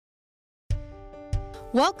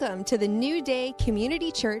Welcome to the New Day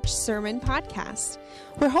Community Church Sermon Podcast.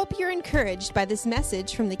 We hope you're encouraged by this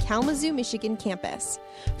message from the Kalamazoo, Michigan campus.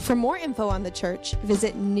 For more info on the church,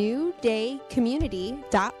 visit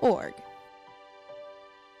newdaycommunity.org.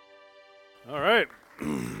 All right.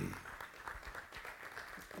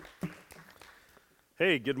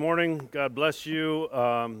 Hey, good morning. God bless you.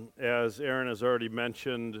 As Aaron has already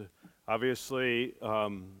mentioned, obviously,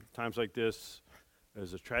 times like this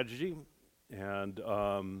is a tragedy. And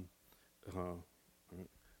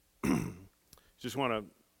just want to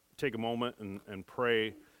take a moment and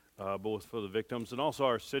pray both for the victims and also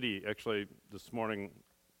our city. Actually, this morning,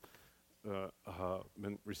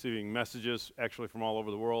 been receiving messages actually from all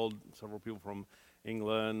over the world. Several people from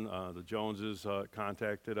England, the Joneses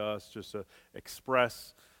contacted us just to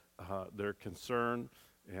express their concern.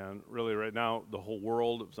 And really right now, the whole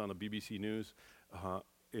world, it was on the BBC News,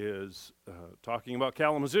 is talking about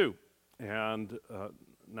Kalamazoo. And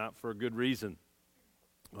not for a good reason.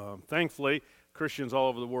 Thankfully, Christians all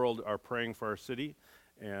over the world are praying for our city,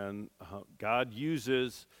 and God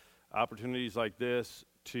uses opportunities like this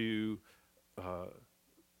to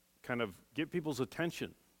kind of get people's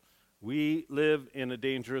attention. We live in a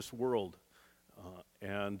dangerous world,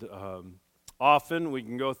 and often we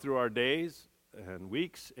can go through our days and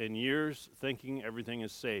weeks and years thinking everything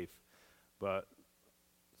is safe, but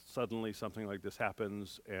suddenly something like this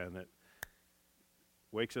happens, and it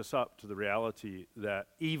wakes us up to the reality that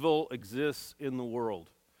evil exists in the world.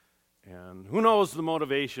 And who knows the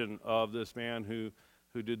motivation of this man who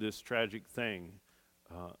did this tragic thing.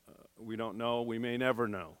 We don't know. We may never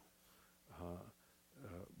know.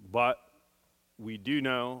 But we do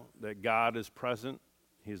know that God is present.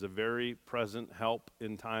 He's a very present help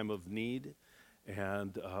in time of need.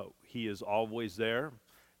 And he is always there.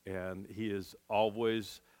 And he is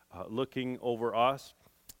always looking over us.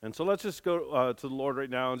 And so let's just go to the Lord right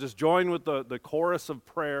now and just join with the chorus of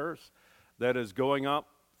prayers that is going up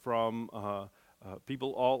from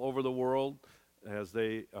people all over the world as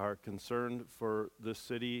they are concerned for this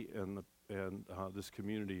city and this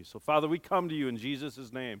community. So, Father, we come to you in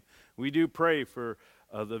Jesus' name. We do pray for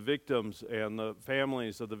the victims and the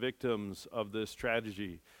families of the victims of this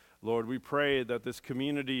tragedy. Lord, we pray that this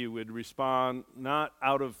community would respond not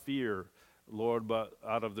out of fear, Lord, but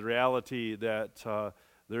out of the reality that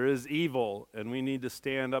there is evil, and we need to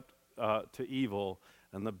stand up to evil.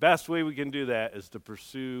 And the best way we can do that is to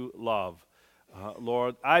pursue love.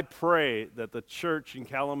 Lord, I pray that the church in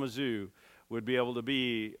Kalamazoo would be able to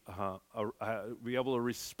be able to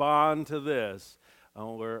respond to this,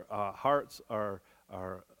 where hearts are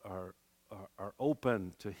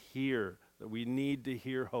open to hear that we need to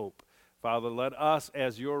hear hope. Father, let us,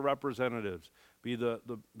 as your representatives, be the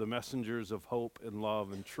messengers of hope and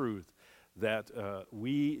love and truth. That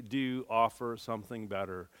we do offer something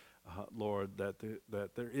better, Lord, that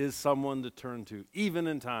there is someone to turn to, even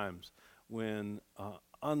in times when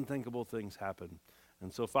unthinkable things happen.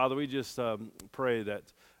 And so, Father, we just pray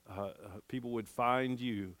that people would find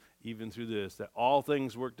you even through this, that all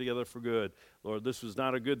things work together for good. Lord, this was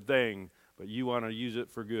not a good thing, but you want to use it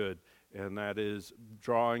for good, and that is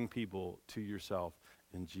drawing people to yourself.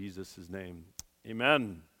 In Jesus' name,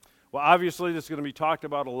 amen. Well, obviously, this is going to be talked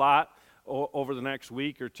about a lot over the next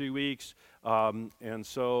week or 2 weeks. And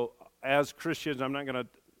so as Christians, I'm not going to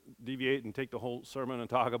deviate and take the whole sermon and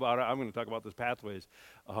talk about it. I'm going to talk about this pathways.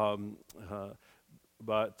 But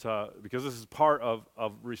because this is part of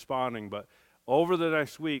responding. But over the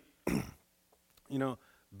next week,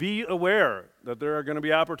 be aware that there are going to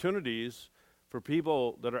be opportunities for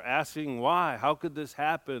people that are asking why. How could this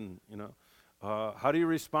happen? How do you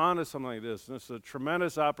respond to something like this? And it's a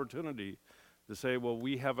tremendous opportunity to say, well,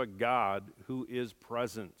 we have a God who is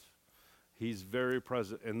present. He's very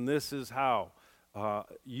present. And this is how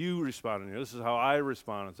you respond. This is how I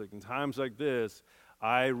respond. It's like in times like this,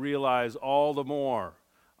 I realize all the more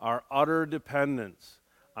our utter dependence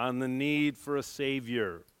on the need for a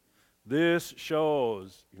Savior. This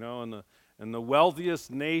shows, in the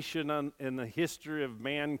wealthiest nation in the history of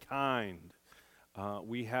mankind,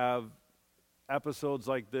 we have episodes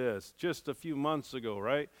like this. Just a few months ago,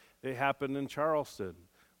 right? They happened in Charleston,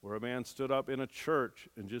 where a man stood up in a church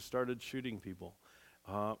and just started shooting people.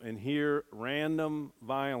 And here, random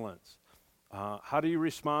violence. How do you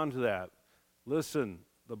respond to that? Listen,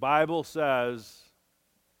 the Bible says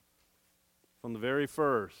from the very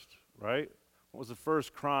first, right? What was the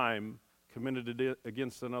first crime committed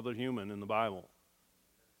against another human in the Bible?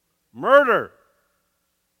 Murder.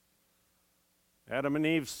 Adam and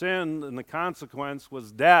Eve sinned, and the consequence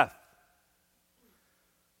was death.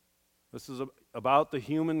 This is about the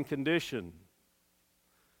human condition.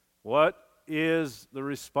 What is the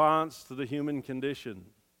response to the human condition?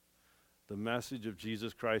 The message of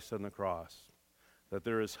Jesus Christ on the cross, that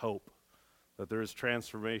there is hope, that there is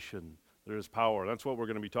transformation, there is power. That's what we're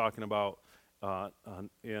going to be talking about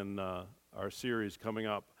in our series coming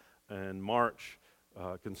up in March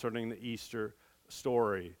concerning the Easter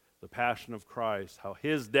story, the Passion of Christ, how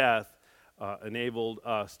his death enabled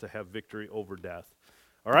us to have victory over death.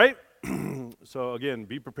 All right? So again,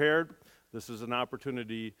 be prepared. This is an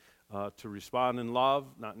opportunity to respond in love,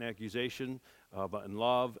 not in accusation, but in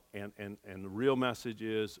love. And the real message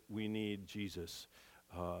is we need Jesus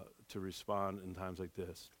to respond in times like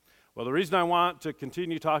this. Well, the reason I want to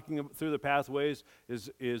continue talking through the pathways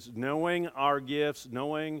is knowing our gifts,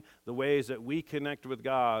 knowing the ways that we connect with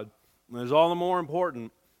God is all the more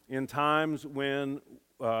important in times when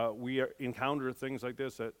we encounter things like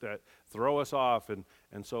this that throw us off.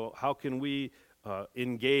 And so how can we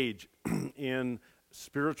engage in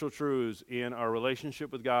spiritual truths in our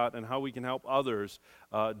relationship with God, and how we can help others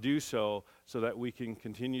do so that we can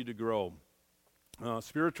continue to grow.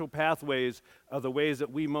 Spiritual pathways are the ways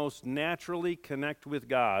that we most naturally connect with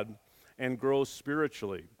God and grow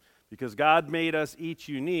spiritually. Because God made us each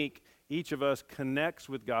unique, each of us connects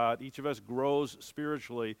with God, each of us grows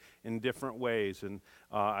spiritually in different ways. And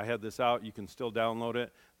I had this out, you can still download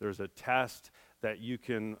it. There's a test that you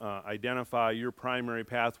can identify your primary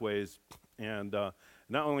pathways, and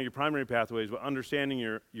not only your primary pathways, but understanding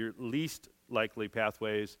your least likely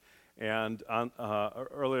pathways. And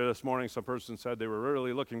earlier this morning, some person said they were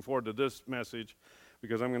really looking forward to this message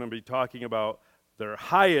because I'm going to be talking about their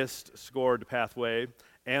highest scored pathway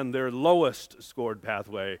and their lowest scored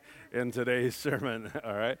pathway in today's sermon,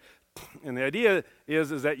 all right? And the idea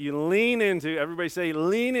is that you lean into, everybody say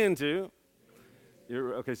lean into.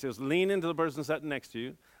 Okay, so lean into the person sitting next to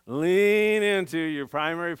you. Lean into your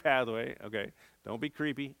primary pathway. Okay, don't be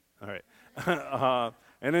creepy. All right.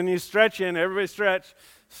 And then you stretch in, everybody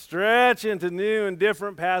stretch into new and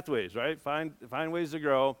different pathways, right? Find ways to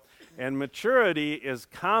grow. And maturity is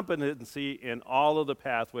competency in all of the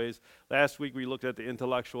pathways. Last week we looked at the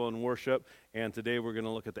intellectual and worship, and today we're going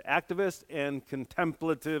to look at the activist and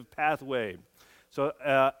contemplative pathway. So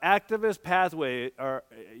activist pathway,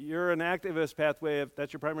 you're an activist pathway, if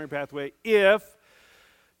that's your primary pathway, if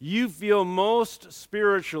you feel most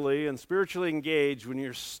spiritually and spiritually engaged when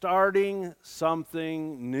you're starting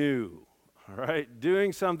something new, all right?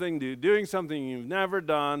 Doing something new, doing something you've never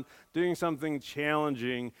done, doing something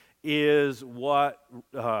challenging is what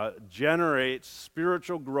generates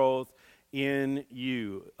spiritual growth in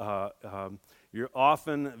you. You're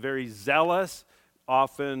often very zealous.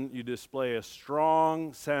 Often you display a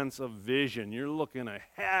strong sense of vision. You're looking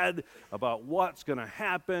ahead about what's going to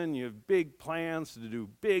happen. You have big plans to do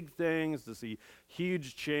big things, to see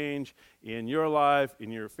huge change in your life, in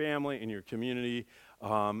your family, in your community.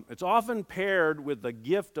 It's often paired with the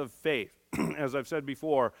gift of faith. As I've said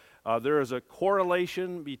before, there is a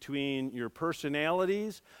correlation between your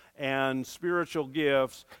personalities and spiritual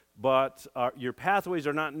gifts, but your pathways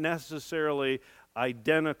are not necessarily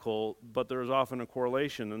identical, but there's often a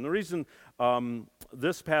correlation. And the reason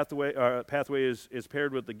this pathway is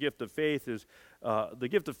paired with the gift of faith is the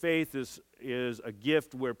gift of faith is a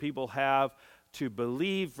gift where people have to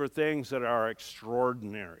believe for things that are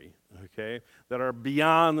extraordinary, okay, that are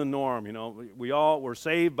beyond the norm. You know, we're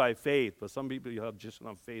saved by faith, but some people, you have just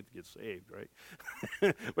enough faith to get saved,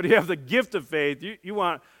 right? But you have the gift of faith. You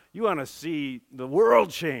want to see the world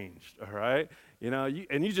changed, all right? You know,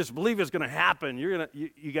 and you just believe it's going to happen.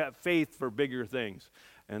 You got faith for bigger things.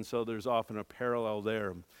 And so there's often a parallel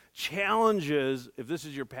there. Challenges, if this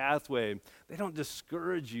is your pathway, they don't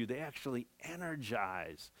discourage you. They actually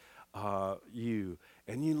energize you.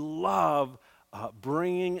 And you love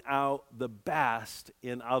bringing out the best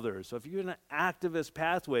in others. So if you're in an activist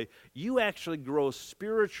pathway, you actually grow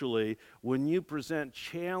spiritually when you present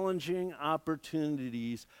challenging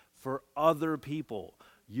opportunities for other people.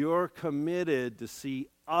 You're committed to see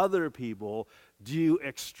other people do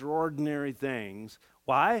extraordinary things.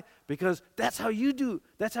 Why? Because that's how you do.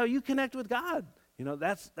 That's how you connect with God. You know,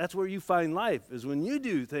 that's where you find life, is when you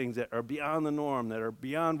do things that are beyond the norm, that are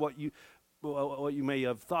beyond what you may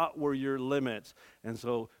have thought were your limits. And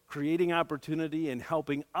so creating opportunity and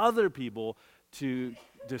helping other people to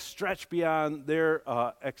stretch beyond their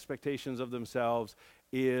expectations of themselves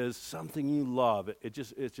is something you love. It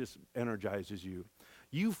just energizes you.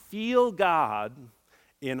 You feel God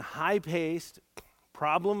in high-paced,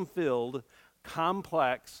 problem-filled,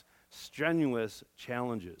 complex, strenuous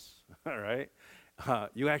challenges, all right?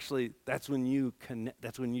 That's when you connect,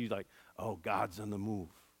 that's when you like, oh, God's on the move,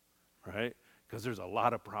 right? Because there's a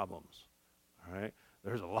lot of problems, all right?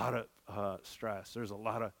 There's a lot of much stress. There's a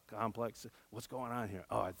lot of complex. What's going on here?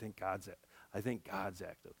 Oh, I think God's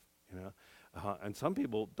active. And some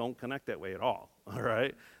people don't connect that way at all. All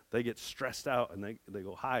right, they get stressed out and they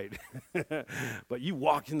go hide. But you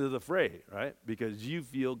walk into the fray, right? Because you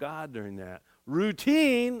feel God during that.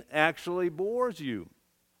 Routine actually bores you.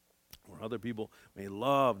 Or other people may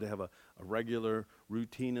love to have a regular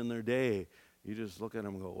routine in their day. You just look at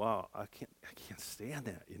them and go, wow, I can't stand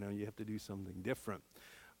that. You have to do something different.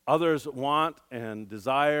 Others want and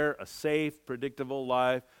desire a safe, predictable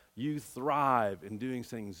life. You thrive in doing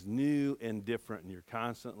things new and different, and you're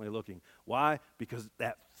constantly looking. Why? Because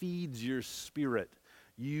that feeds your spirit.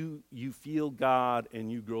 You feel God,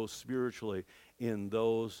 and you grow spiritually in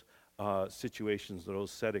those situations, those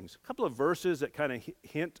settings. A couple of verses that kind of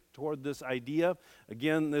hint toward this idea.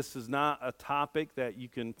 Again, this is not a topic that you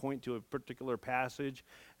can point to a particular passage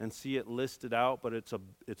and see it listed out, but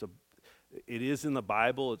it is in the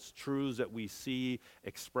Bible. It's truths that we see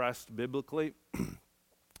expressed biblically.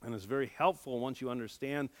 And it's very helpful once you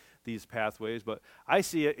understand these pathways. But I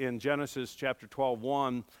see it in Genesis chapter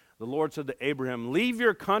 12:1. The Lord said to Abraham, leave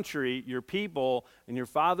your country, your people, and your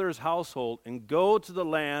father's household, and go to the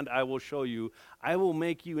land I will show you. I will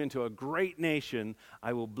make you into a great nation.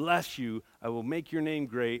 I will bless you. I will make your name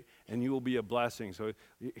great, and you will be a blessing. So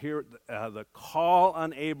here, the call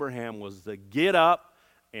on Abraham was to get up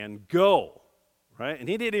and go, right? And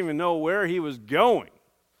he didn't even know where he was going,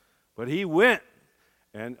 but he went.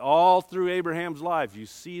 And all through Abraham's life, you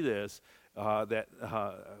see this, that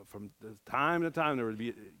from time to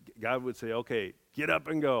time, God would say, okay, get up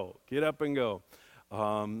and go, get up and go.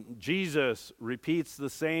 Jesus repeats the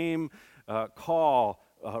same call,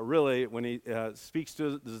 really, when he speaks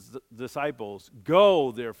to the disciples.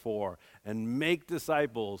 Go, therefore, and make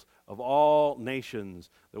disciples of all nations.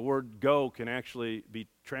 The word go can actually be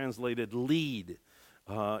translated lead.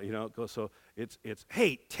 So it's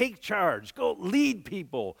hey, take charge, go lead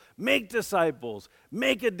people, make disciples,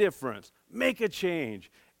 make a difference, make a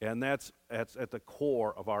change, and that's at the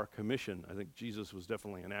core of our commission. I think Jesus was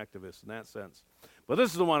definitely an activist in that sense. But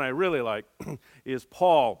this is the one I really like, is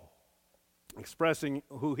Paul expressing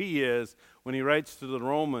who he is when he writes to the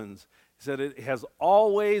Romans. He said, it has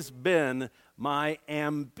always been my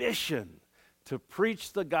ambition to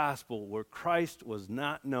preach the gospel where Christ was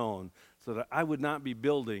not known, so that I would not be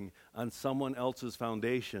building on someone else's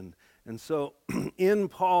foundation. And so in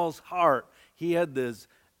Paul's heart, he had this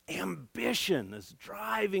ambition, this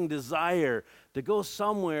driving desire to go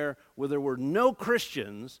somewhere where there were no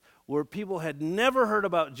Christians, where people had never heard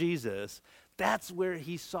about Jesus. That's where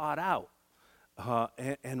he sought out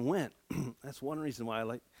and went. That's one reason why I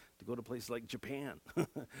like to go to places like Japan.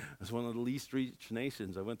 It's one of the least reached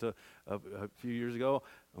nations. I went to, a few years ago,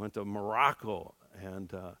 I went to Morocco,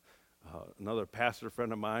 and another pastor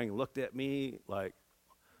friend of mine looked at me like,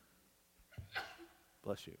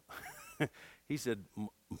 bless you. He said,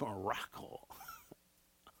 Morocco?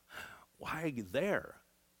 Why are you there?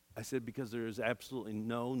 I said, because there is absolutely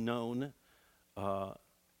no known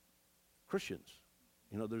Christians.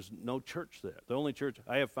 There's no church there. The only church,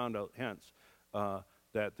 I have found out hence,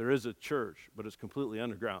 that there is a church, but it's completely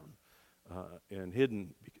underground and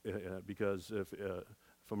hidden, because if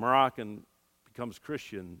a Moroccan becomes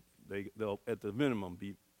Christian, they'll at the minimum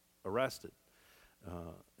be arrested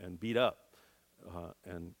and beat up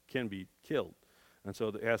and can be killed. And so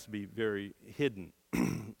it has to be very hidden.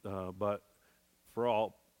 But for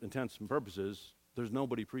all intents and purposes, there's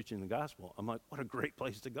nobody preaching the gospel. I'm like, what a great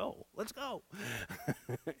place to go. Let's go.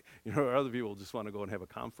 Other people just want to go and have a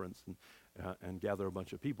conference and gather a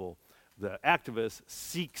bunch of people. The activist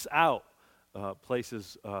seeks out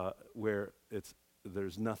places where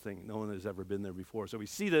there's nothing. No one has ever been there before. So we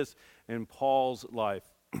see this in Paul's life.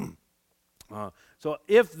 So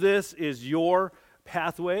if this is your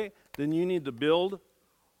pathway, then you need to build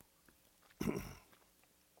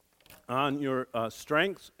on your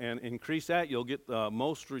strengths and increase that. You'll get the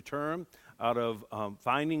most return out of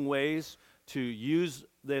finding ways to use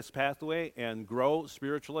this pathway and grow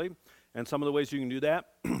spiritually. And some of the ways you can do that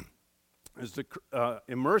is to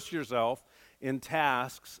immerse yourself in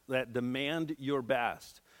tasks that demand your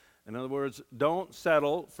best. In other words, don't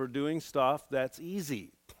settle for doing stuff that's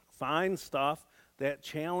easy. Find stuff that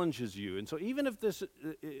challenges you. And so even if this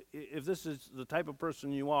is the type of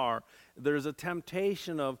person you are, there's a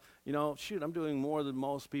temptation of, shoot, I'm doing more than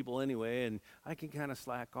most people anyway, and I can kind of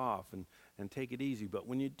slack off and take it easy. But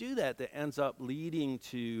when you do that, that ends up leading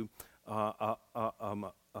to a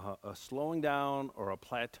slowing down or a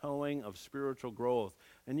plateauing of spiritual growth.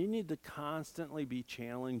 And you need to constantly be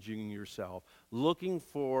challenging yourself, looking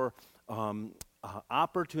for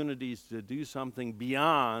opportunities to do something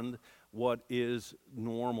beyond what is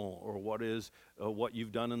normal or what is what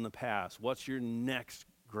you've done in the past. What's your next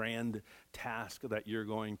grand task that you're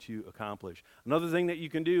going to accomplish? Another thing that you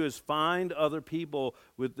can do is find other people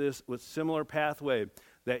with similar pathway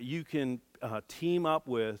that you can team up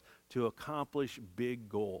with to accomplish big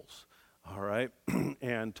goals. All right,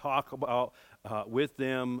 and talk about with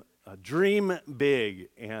them, dream big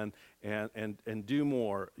and do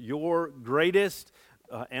more. Your greatest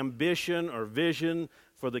ambition or vision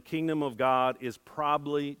for the kingdom of God is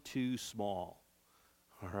probably too small.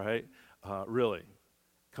 All right, really,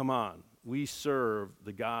 come on. We serve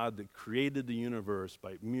the God that created the universe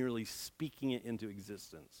by merely speaking it into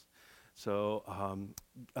existence. So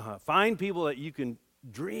find people that you can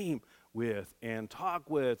dream with and talk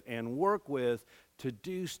with and work with to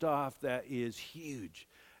do stuff that is huge.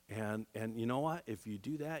 And you know what? If you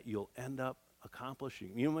do that, you'll end up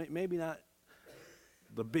accomplishing. You know, maybe not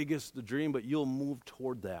the biggest the dream, but you'll move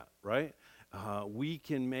toward that, right? We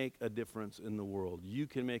can make a difference in the world. You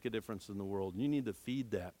can make a difference in the world. You need to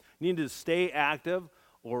feed that. You need to stay active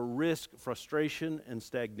or risk frustration and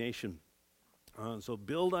stagnation. So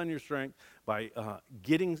build on your strength by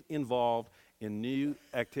getting involved in new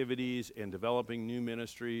activities and developing new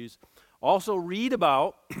ministries. Also read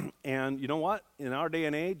about, and you know what? In our day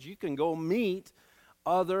and age, you can go meet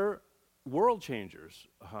other world changers.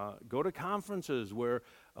 Go to conferences where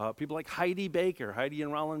people like Heidi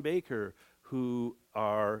and Roland Baker, who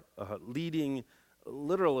are leading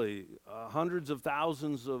literally hundreds of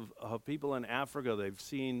thousands of people in Africa. They've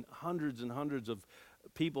seen hundreds and hundreds of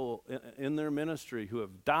people in their ministry who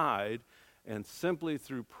have died, and simply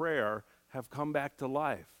through prayer have come back to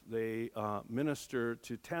life. They minister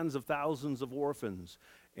to tens of thousands of orphans,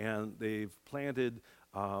 and they've planted,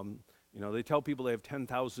 they tell people they have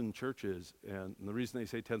 10,000 churches, and the reason they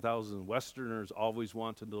say 10,000, Westerners always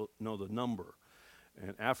want to know the number.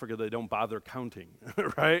 In Africa, they don't bother counting,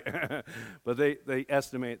 right? But they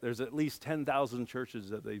estimate there's at least 10,000 churches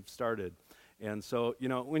that they've started. And so,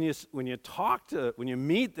 when you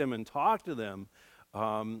meet them and talk to them,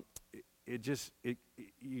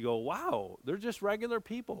 you go, wow, they're just regular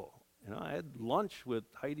people. I had lunch with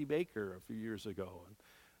Heidi Baker a few years ago, and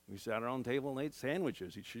we sat around the table and ate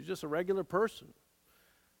sandwiches. She's just a regular person,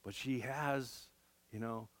 but she has,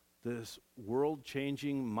 this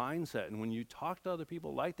world-changing mindset. And when you talk to other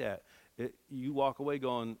people like that, you walk away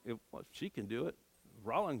going, if she can do it,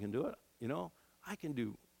 Roland can do it, I can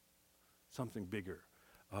do something bigger.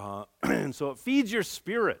 And so it feeds your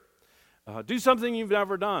spirit. Do something you've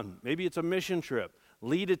never done. Maybe it's a mission trip.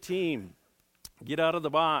 Lead a team. Get out of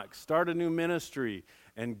the box. Start a new ministry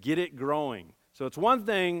and get it growing. So it's one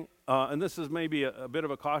thing, and this is maybe a bit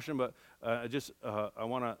of a caution, but I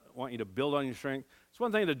want you to build on your strength. It's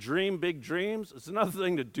one thing to dream big dreams. It's another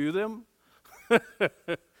thing to do them.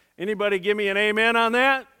 Anybody give me an amen on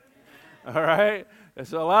that? All right.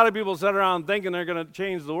 So a lot of people sit around thinking they're going to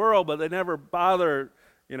change the world, but they never bother,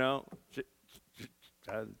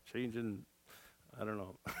 changing, I don't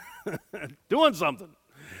know, doing something,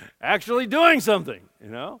 actually doing something,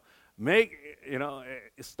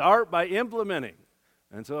 start by implementing.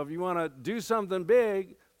 And so if you want to do something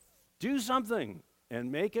big, do something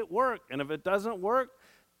and make it work. And if it doesn't work,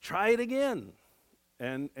 try it again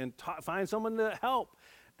and find someone to help.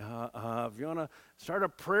 If you want to start a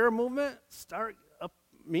prayer movement, start a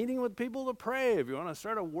meeting with people to pray. If you want to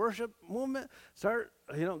start a worship movement, start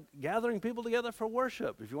gathering people together for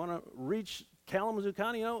worship. If you want to reach Kalamazoo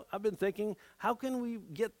County, I've been thinking, how can we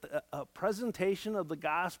get a presentation of the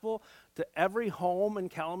gospel to every home in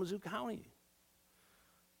Kalamazoo County?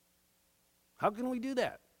 How can we do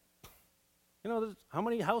that? How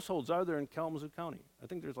many households are there in Kalamazoo County? I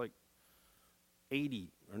think there's like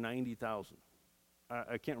 80 or 90,000.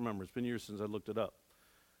 I can't remember. It's been years since I looked it up.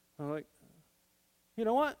 I'm like, you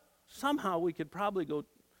know what? Somehow we could probably go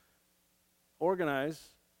organize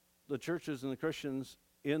the churches and the Christians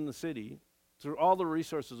in the city through all the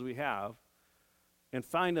resources we have and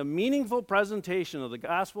find a meaningful presentation of the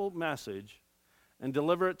gospel message and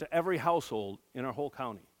deliver it to every household in our whole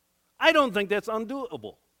county. I don't think that's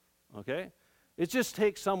undoable, okay? It just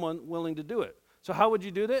takes someone willing to do it. So how would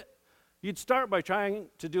you do that? You'd start by trying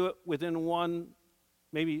to do it within one,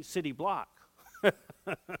 maybe city block.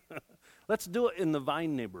 Let's do it in the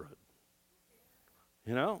Vine neighborhood.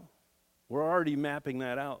 We're already mapping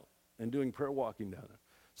that out and doing prayer walking down there.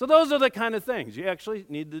 So those are the kind of things. You actually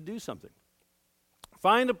need to do something.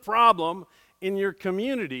 Find a problem in your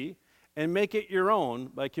community and make it your own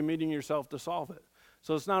by committing yourself to solve it.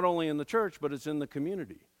 So it's not only in the church, but it's in the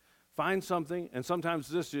community. Find something, and sometimes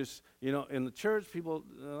this is, in the church, people,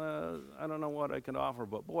 I don't know what I can offer,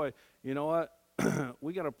 but boy, you know what?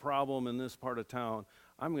 we got a problem in this part of town.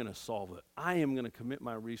 I'm going to solve it. I am going to commit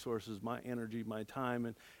my resources, my energy, my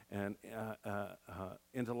time, and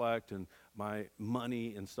intellect, and my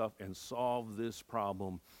money and stuff, and solve this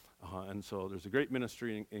problem. And so there's a great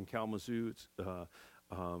ministry in Kalamazoo. It's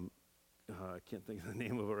I can't think of the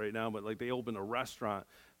name of it right now, but like they opened a restaurant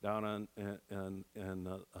down on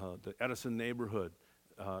the Edison neighborhood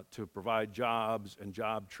to provide jobs and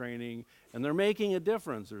job training, and they're making a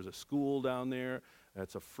difference. There's a school down there.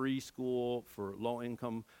 It's a free school for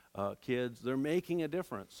low-income kids. They're making a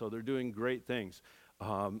difference, so they're doing great things.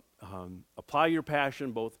 Apply your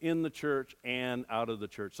passion both in the church and out of the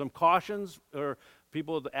church. Some cautions for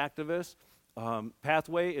people, the activists.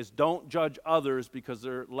 Pathway is don't judge others because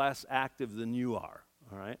they're less active than you are,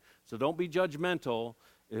 all right? So don't be judgmental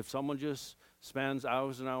if someone just spends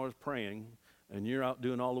hours and hours praying and you're out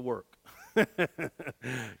doing all the work.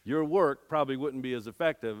 Your work probably wouldn't be as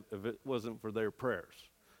effective if it wasn't for their prayers,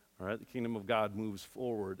 all right? The kingdom of God moves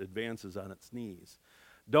forward, advances on its knees.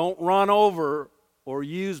 Don't run over or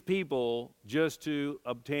use people just to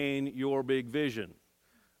obtain your big vision.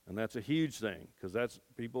 And that's a huge thing, because that's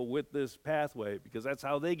people with this pathway, because that's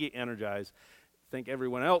how they get energized. Think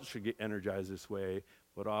everyone else should get energized this way,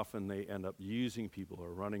 but often they end up using people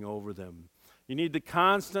or running over them. You need to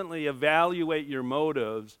constantly evaluate your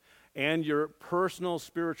motives and your personal,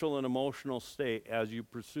 spiritual, and emotional state as you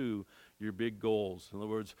pursue your big goals. In other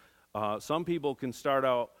words, some people can start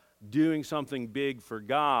out doing something big for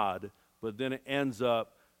God, but then it ends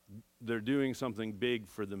up they're doing something big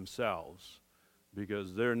for themselves,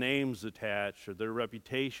 because their name's attached or their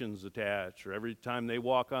reputation's attached, or every time they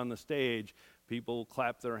walk on the stage, people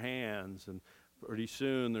clap their hands, and pretty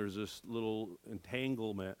soon there's this little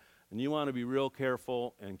entanglement. And you want to be real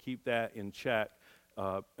careful and keep that in check,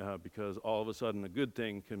 because all of a sudden a good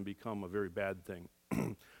thing can become a very bad thing.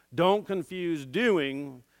 Don't confuse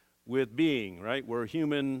doing with being, right? We are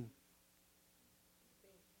human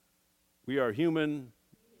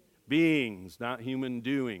beings, not human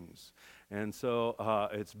doings. And so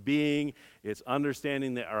it's being, it's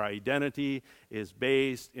understanding that our identity is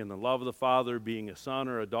based in the love of the Father, being a son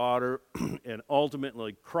or a daughter, and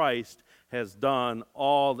ultimately Christ has done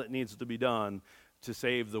all that needs to be done to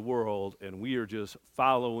save the world, and we are just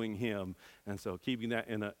following him. And so keeping that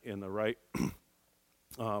in the right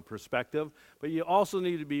perspective. But you also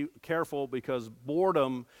need to be careful, because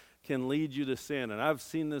boredom can lead you to sin. And I've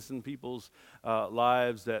seen this in people's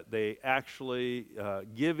lives, that they actually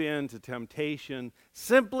give in to temptation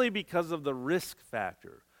simply because of the risk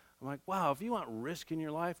factor. I'm like, wow, if you want risk in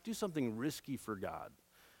your life, do something risky for God.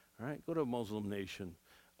 All right, go to a Muslim nation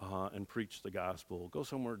and preach the gospel. Go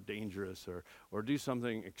somewhere dangerous, or do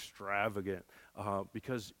something extravagant,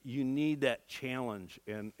 because you need that challenge,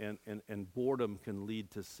 and boredom can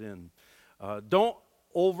lead to sin. Don't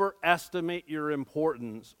overestimate your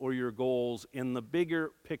importance or your goals in the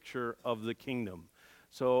bigger picture of the kingdom.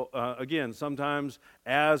 So again, sometimes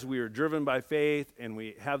as we are driven by faith and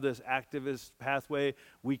we have this activist pathway,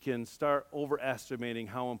 we can start overestimating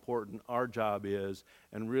how important our job is,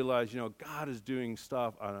 and realize, God is doing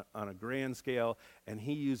stuff on a grand scale, and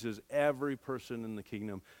he uses every person in the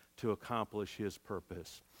kingdom to accomplish his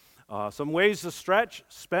purpose. Some ways to stretch: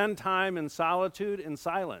 spend time in solitude and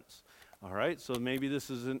silence. All right, so maybe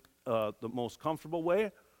this isn't the most comfortable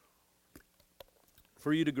way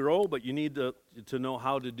for you to grow, but you need to know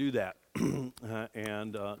how to do that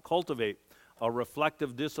and cultivate a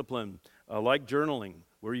reflective discipline like journaling,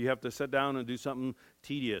 where you have to sit down and do something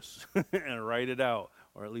tedious and write it out,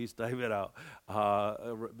 or at least type it out.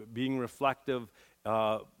 Being reflective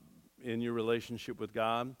in your relationship with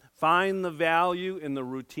God. Find the value in the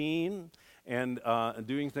routine and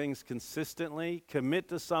doing things consistently. Commit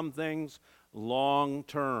to some things long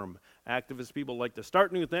term. Activist people like to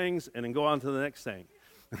start new things and then go on to the next thing,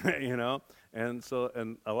 and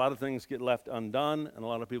a lot of things get left undone, and a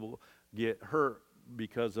lot of people get hurt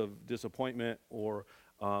because of disappointment or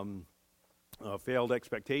failed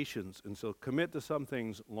expectations. And so commit to some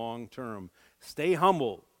things long term. Stay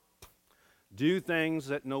humble. Do things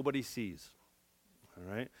that nobody sees,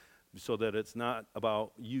 all right? So that it's not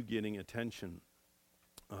about you getting attention.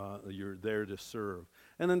 You're there to serve.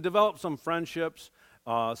 And then develop some friendships,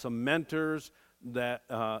 some mentors that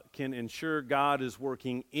can ensure God is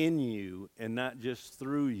working in you and not just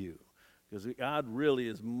through you. Because God really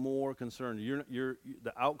is more concerned.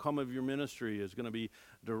 The outcome of your ministry is going to be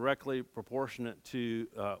directly proportionate to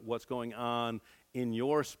what's going on in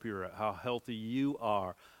your spirit, how healthy you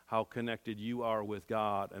are, how connected you are with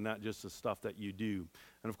God, and not just the stuff that you do.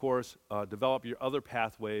 And of course, develop your other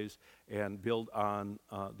pathways and build on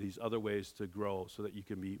these other ways to grow so that you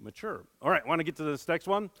can be mature. All right, want to get to this next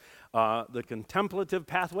one, the contemplative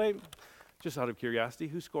pathway. Just out of curiosity,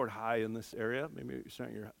 who scored high in this area? Maybe you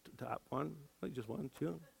start your top one. Like just 1,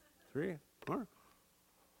 2, 3, 4.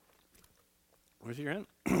 Where's your hand?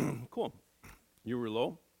 Cool. You were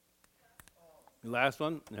low? Last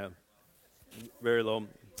one? Yeah. Very low.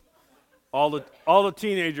 All the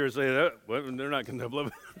teenagers say that. Well, they're not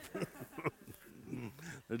contemplative.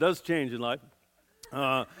 It does change in life.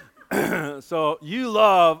 So you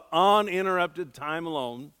love uninterrupted time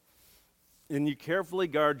alone, and you carefully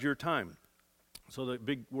guard your time. So the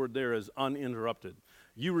big word there is uninterrupted.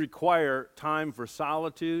 You require time for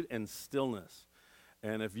solitude and stillness.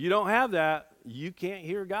 And if you don't have that, you can't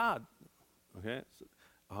hear God. Okay?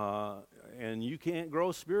 And you can't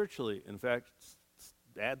grow spiritually. In fact,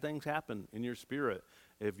 bad things happen in your spirit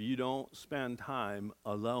if you don't spend time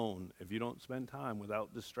alone, if you don't spend time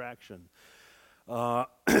without distraction.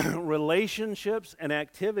 Relationships and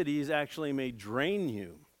activities actually may drain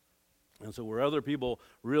you. And so where other people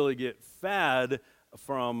really get fed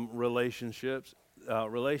from relationships,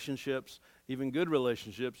 even good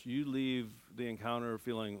relationships, you leave the encounter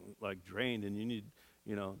feeling like drained, and you need,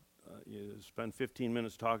 you spend 15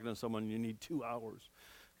 minutes talking to someone, you need 2 hours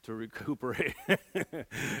to recuperate.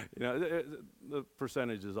 The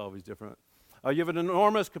percentage is always different. You have an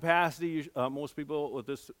enormous capacity, most people with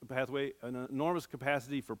this pathway, an enormous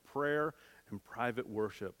capacity for prayer and private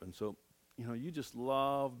worship. And so, you just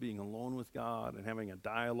love being alone with God and having a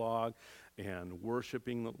dialogue and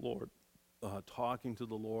worshiping the Lord, talking to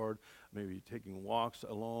the Lord, maybe taking walks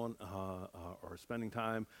alone or spending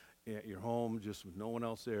time at your home just with no one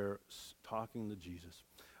else there, talking to Jesus.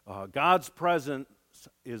 God's presence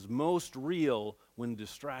is most real when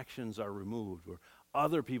distractions are removed, where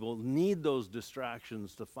other people need those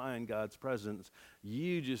distractions to find God's presence.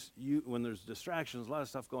 When there's distractions, a lot of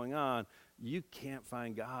stuff going on, you can't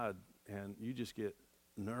find God, and you just get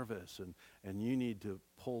nervous, and you need to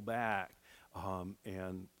pull back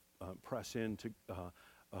and press into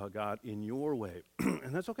God in your way,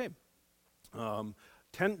 and that's okay.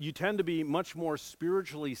 You tend to be much more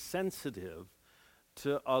spiritually sensitive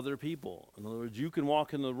to other people. In other words, you can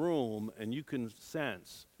walk in the room and you can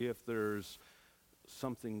sense if there's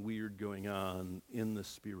something weird going on in the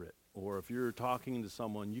spirit, or if you're talking to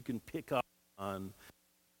someone, you can pick up on,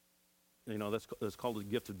 that's called the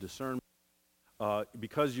gift of discernment.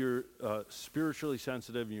 Because you're spiritually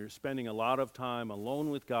sensitive and you're spending a lot of time alone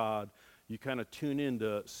with God, you kind of tune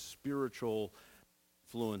into spiritual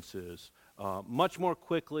influences much more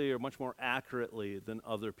quickly or much more accurately than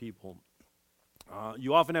other people.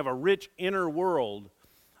 You often have a rich inner world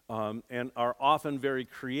and are often very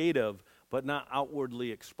creative, but not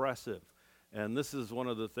outwardly expressive. And this is one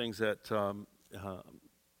of the things that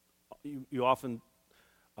you often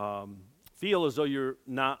feel as though you're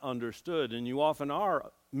not understood, and you often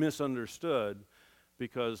are misunderstood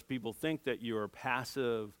because people think that you are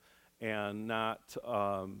passive and not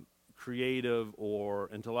creative or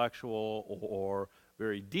intellectual or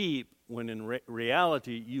very deep, when in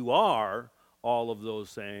reality you are all of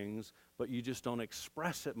those things, but you just don't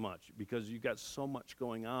express it much because you've got so much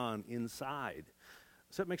going on inside.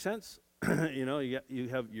 Does that make sense?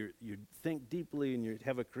 You think deeply and you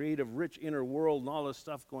have a creative, rich inner world and all this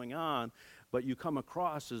stuff going on, but you come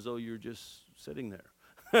across as though you're just sitting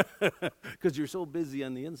there because you're so busy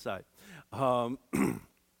on the inside.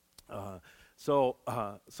 So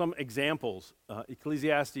some examples.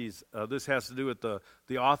 Ecclesiastes, this has to do with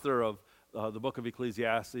the author of the book of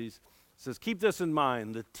Ecclesiastes. It says, keep this in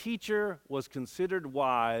mind, the teacher was considered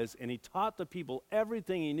wise, and he taught the people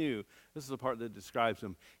everything he knew. This is the part that describes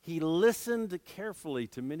him. He listened carefully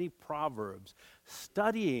to many proverbs,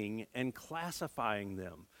 studying and classifying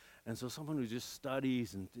them. And so someone who just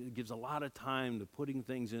studies and gives a lot of time to putting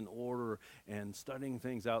things in order and studying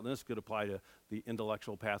things out, and this could apply to the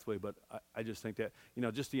intellectual pathway, but I just think that,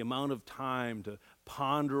 just the amount of time to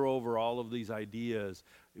ponder over all of these ideas,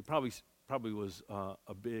 it probably was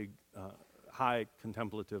a big, high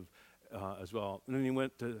contemplative as well. And then he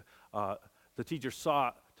went to, the teacher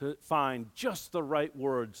sought to find just the right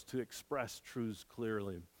words to express truths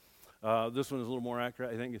clearly. This one is a little more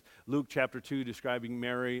accurate. I think it's Luke chapter 2, describing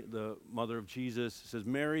Mary, the mother of Jesus. It says,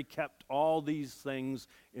 Mary kept all these things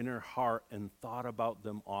in her heart and thought about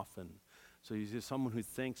them often. So he's just someone who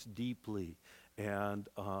thinks deeply and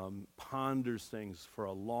ponders things for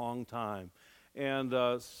a long time. And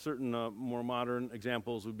certain more modern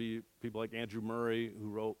examples would be people like Andrew Murray, who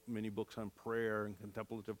wrote many books on prayer and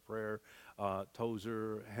contemplative prayer,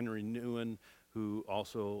 Tozer, Henry Nouwen, who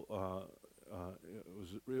also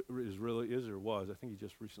was, I think he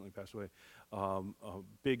just recently passed away, a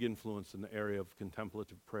big influence in the area of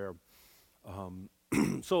contemplative prayer.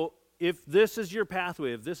 So if this is your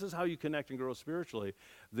pathway, if this is how you connect and grow spiritually,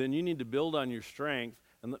 then you need to build on your strength.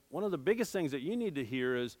 And one of the biggest things that you need to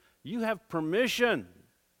hear is you have permission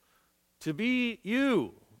to be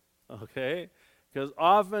you, okay? Because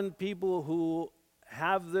often people who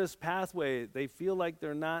have this pathway, they feel like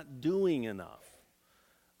they're not doing enough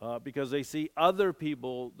because they see other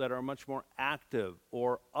people that are much more active,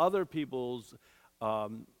 or other people's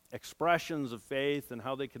expressions of faith and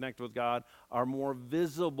how they connect with God are more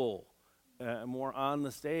visible, more on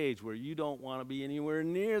the stage, where you don't want to be anywhere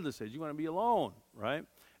near the stage. You want to be alone, right?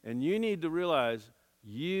 And you need to realize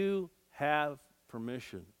you have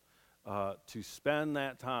permission to spend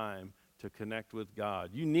that time to connect with God.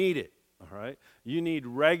 You need it, all right? You need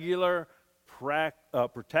regular,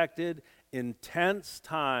 protected, intense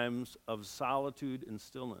times of solitude and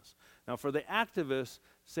stillness. Now, for the activists,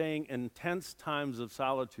 saying intense times of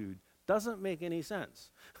solitude doesn't make any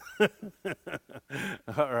sense.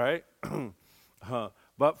 All right?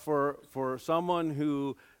 But for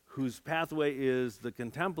someone whose pathway is the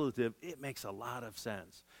contemplative, it makes a lot of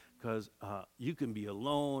sense, because you can be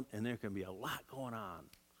alone and there can be a lot going on.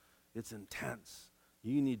 It's intense.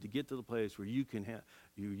 You need to get to the place where you can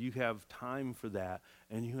you have time for that,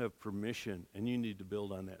 and you have permission, and you need to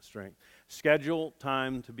build on that strength. Schedule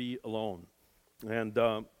time to be alone. And,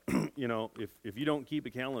 you know, if you don't keep a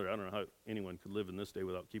calendar, I don't know how anyone could live in this day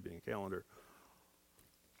without keeping a calendar.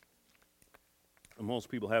 And most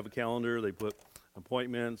people have a calendar. They put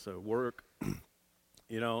appointments, work,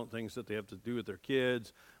 you know, things that they have to do with their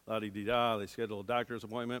kids, la-di-di-da. They schedule a doctor's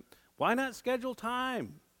appointment. Why not schedule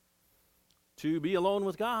time to be alone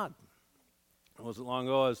with God? It wasn't long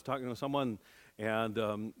ago I was talking to someone, and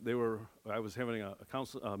I was having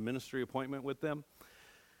a ministry appointment with them.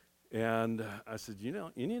 And I said, you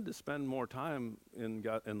know, you need to spend more time in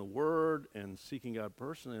God, in the Word, and seeking God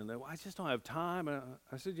personally. And they, well, I just don't have time. And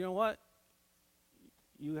I said, you know what?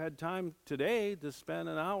 You had time today to spend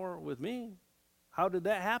an hour with me. How did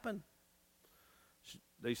that happen?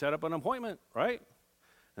 They set up an appointment, right?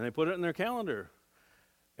 And they put it in their calendar.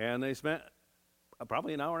 And they spent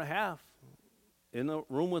probably an hour and a half in the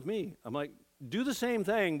room with me. I'm like, do the same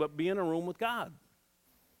thing, but be in a room with God.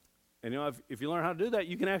 And, you know, if you learn how to do that,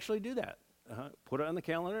 you can actually do that. Put it on the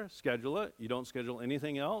calendar, schedule it. You don't schedule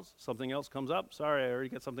anything else. Something else comes up. Sorry, I already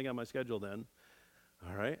got something on my schedule then.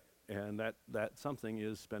 All right? And that something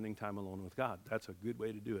is spending time alone with God. That's a good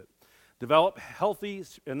way to do it. Develop healthy,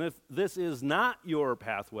 and if this is not your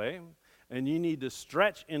pathway, and you need to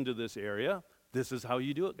stretch into this area, this is how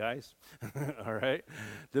you do it, guys. All right?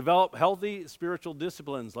 Develop healthy spiritual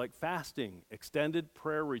disciplines like fasting, extended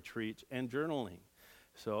prayer retreats, and journaling.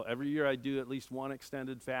 So every year I do at least one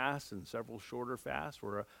extended fast and several shorter fasts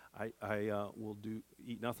where I will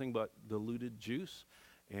eat nothing but diluted juice.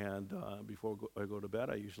 And before I go to bed,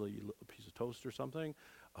 I usually eat a piece of toast or something.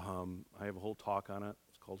 I have a whole talk on it.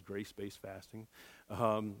 It's called grace-based fasting.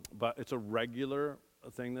 But it's a regular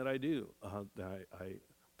thing that I do. That I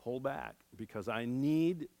pull back because I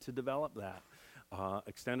need to develop that.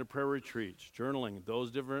 Extended prayer retreats, journaling,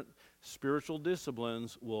 those different spiritual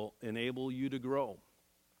disciplines will enable you to grow.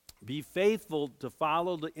 Be faithful to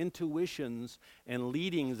follow the intuitions and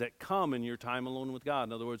leadings that come in your time alone with God.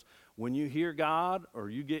 In other words, when you hear God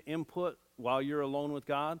or you get input while you're alone with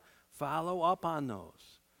God, follow up on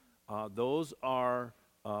those. Those are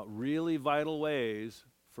really vital ways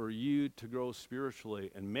for you to grow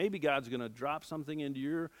spiritually. And maybe God's going to drop something into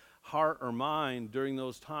your heart or mind during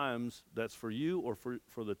those times that's for you or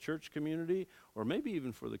for the church community, or maybe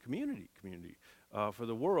even for the community. For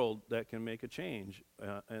the world that can make a change,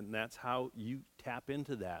 and that's how you tap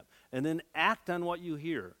into that. And then act on what you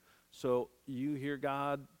hear. So you hear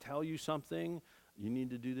God tell you something, you need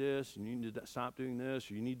to do this, you need to stop doing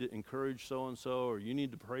this, or you need to encourage so-and-so, or you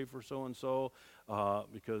need to pray for so-and-so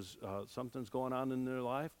because something's going on in their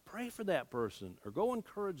life. Pray for that person, or go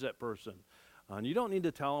encourage that person. And you don't need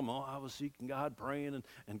to tell them, oh, I was seeking God, praying,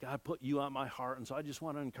 and God put you on my heart, and so I just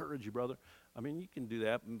want to encourage you, brother. I mean, you can do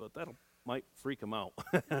that, but that'll might freak them out.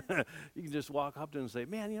 You can just walk up to them and say,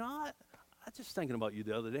 man, you know, I was just thinking about you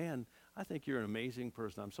the other day, and I think you're an amazing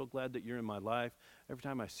person. I'm so glad that you're in my life. Every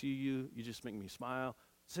time I see you, you just make me smile.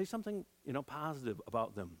 Say something, you know, positive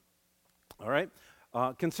about them. All right?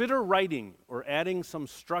 Consider writing or adding some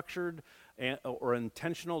structured or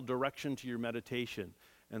intentional direction to your meditation.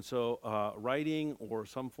 And so writing or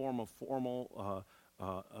some form of formal,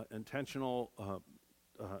 intentional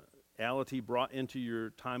ality brought into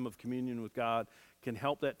your time of communion with God can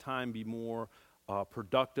help that time be more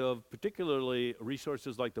productive, particularly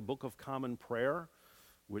resources like the Book of Common Prayer,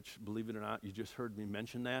 which, believe it or not, you just heard me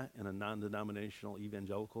mention that in a non-denominational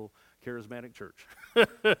evangelical charismatic church.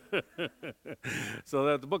 So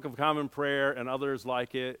that the Book of Common Prayer and others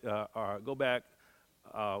like it go back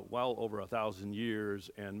well over 1,000 years,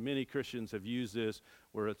 and many Christians have used this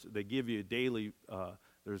where they give you a daily,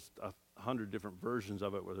 there's 100 different versions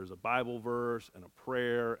of it where there's a Bible verse and a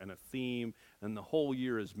prayer and a theme, and the whole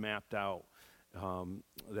year is mapped out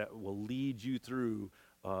that will lead you through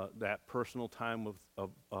that personal time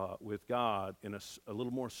with God in a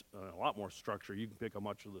lot more structure. You can pick how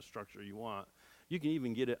much of the structure you want. You can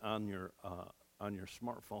even get it on your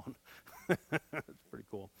smartphone. It's pretty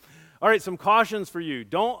cool. All right, some cautions for you.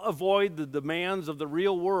 Don't avoid the demands of the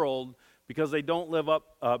real world because they don't live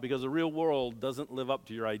up. Because the real world doesn't live up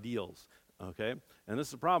to your ideals. Okay, and this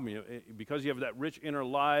is the problem. Because you have that rich inner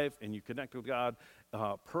life and you connect with God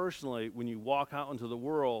personally. When you walk out into the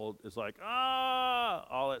world, it's like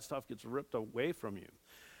all that stuff gets ripped away from you,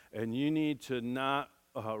 and you need to not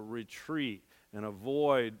retreat and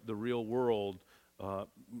avoid the real world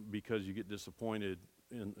because you get disappointed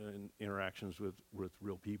in interactions with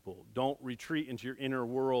real people. Don't retreat into your inner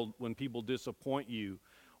world when people disappoint you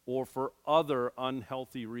or for other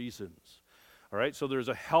unhealthy reasons. All right, so there's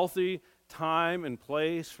a healthy time and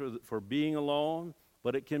place for being alone,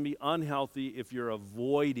 but it can be unhealthy if you're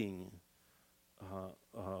avoiding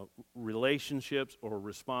relationships or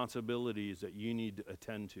responsibilities that you need to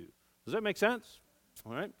attend to. Does that make sense?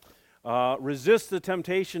 All right. Resist the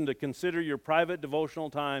temptation to consider your private devotional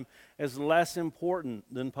time as less important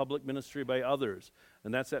than public ministry by others.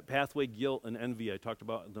 And that's that pathway guilt and envy I talked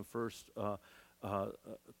about in the first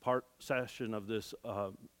part session of this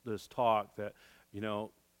talk, that,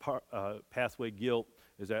 pathway guilt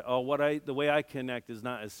is that, the way I connect is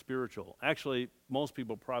not as spiritual. Actually, most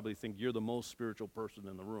people probably think you're the most spiritual person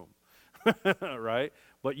in the room, right?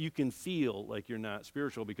 But you can feel like you're not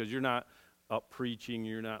spiritual because you're not up preaching,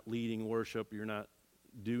 you're not leading worship, you're not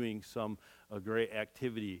doing some great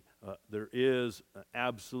activity. There is an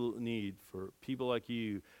absolute need for people like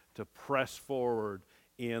you to press forward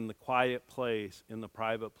in the quiet place, in the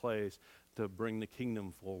private place, to bring the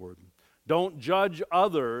kingdom forward. Don't judge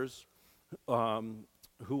others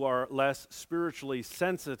who are less spiritually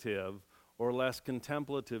sensitive or less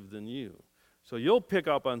contemplative than you. So you'll pick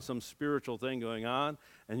up on some spiritual thing going on,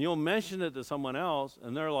 and you'll mention it to someone else,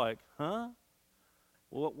 and they're like, huh?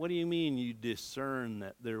 What do you mean you discern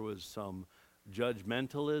that there was some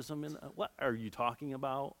judgmentalism in that? What are you talking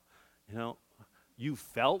about? You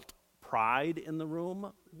felt pride in the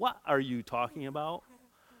room? What are you talking about?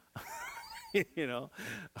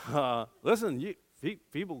 Listen,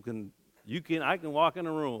 people can. I can walk in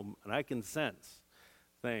a room and I can sense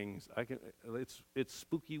things. It's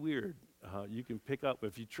spooky weird. You can pick up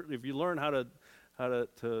if you learn how to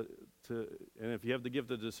and if you have the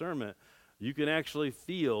gift of discernment, you can actually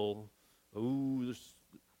feel there's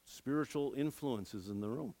spiritual influences in the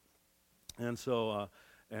room. And so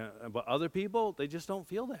but other people, they just don't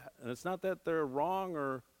feel that. And it's not that they're wrong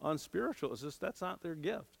or unspiritual. It's just that's not their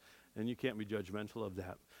gift. And you can't be judgmental of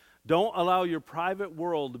that. Don't allow your private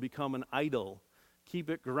world to become an idol. Keep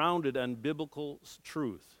it grounded on biblical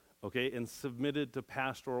truth, okay, and submitted to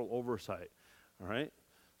pastoral oversight, all right?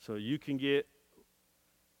 So you can get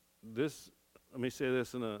this, let me say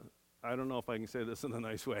this I don't know if I can say this in a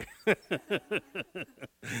nice way.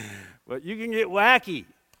 But you can get wacky,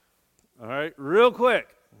 all right, real quick.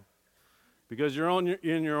 Because you're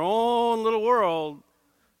in your own little world,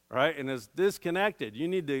 right? And it's disconnected. You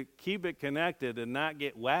need to keep it connected and not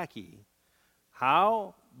get wacky.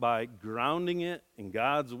 How? By grounding it in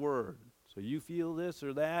God's word. So you feel this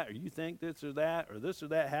or that, or you think this or that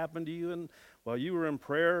happened to you while you were in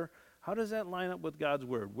prayer. How does that line up with God's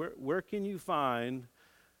word? Where can you find,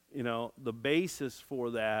 the basis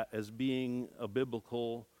for that as being a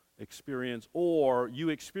biblical experience? Or you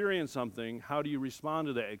experience something, how do you respond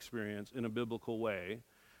to that experience in a biblical way?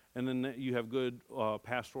 And then you have good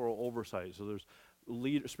pastoral oversight. So there's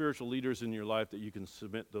spiritual leaders in your life that you can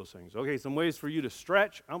submit those things. Okay, some ways for you to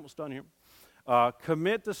stretch. I'm almost done here.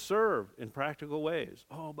 Commit to serve in practical ways.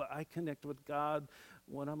 But I connect with God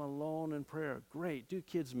when I'm alone in prayer. Great, do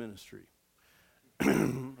kids ministry.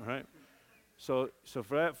 All right. So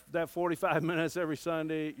for that 45 minutes every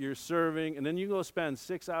Sunday, you're serving, and then you go spend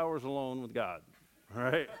 6 hours alone with God. All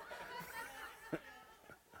right.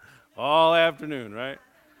 All afternoon, right?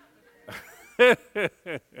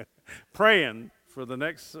 Praying for the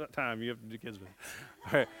next time you have to do kids.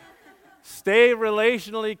 All right. Stay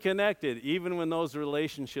relationally connected, even when those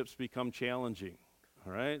relationships become challenging.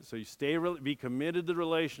 All right? So you be committed to the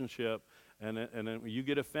relationship, and then when you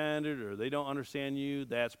get offended or they don't understand you,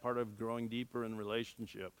 that's part of growing deeper in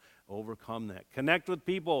relationship. Overcome that. Connect with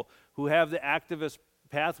people who have the activist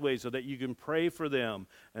pathway so that you can pray for them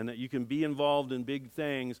and that you can be involved in big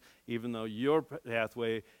things, even though your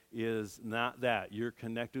pathway is not that. You're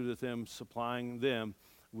connected with them, supplying them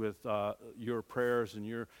with your prayers and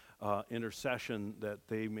your intercession that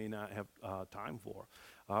they may not have time for.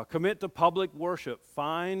 Commit to public worship.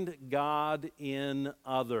 Find God in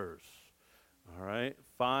others. All right?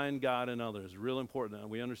 Find God in others. Real important.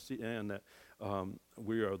 We understand that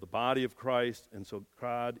we are the body of Christ, and so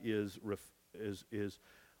God is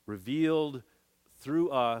revealed through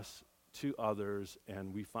us to others,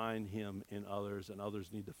 and we find him in others, and others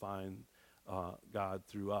need to find God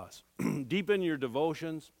through us. Deepen your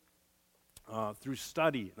devotions through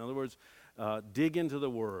study. In other words, dig into the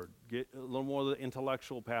Word. Get a little more of the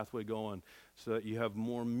intellectual pathway going so that you have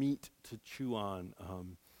more meat to chew on.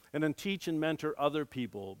 And then teach and mentor other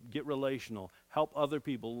people. Get relational. Help other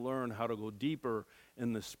people learn how to go deeper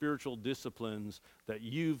in the spiritual disciplines that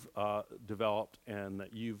you've developed and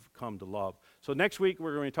that you've come to love. So next week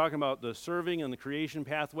we're going to be talking about the serving and the creation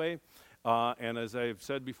pathway. And as I've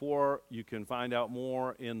said before, you can find out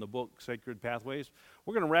more in the book Sacred Pathways.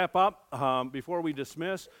 We're going to wrap up. Before we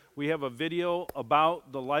dismiss, we have a video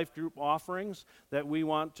about the life group offerings that we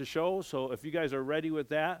want to show. So if you guys are ready with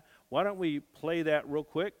that, why don't we play that real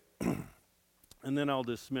quick, and then I'll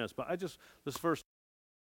dismiss. But let's first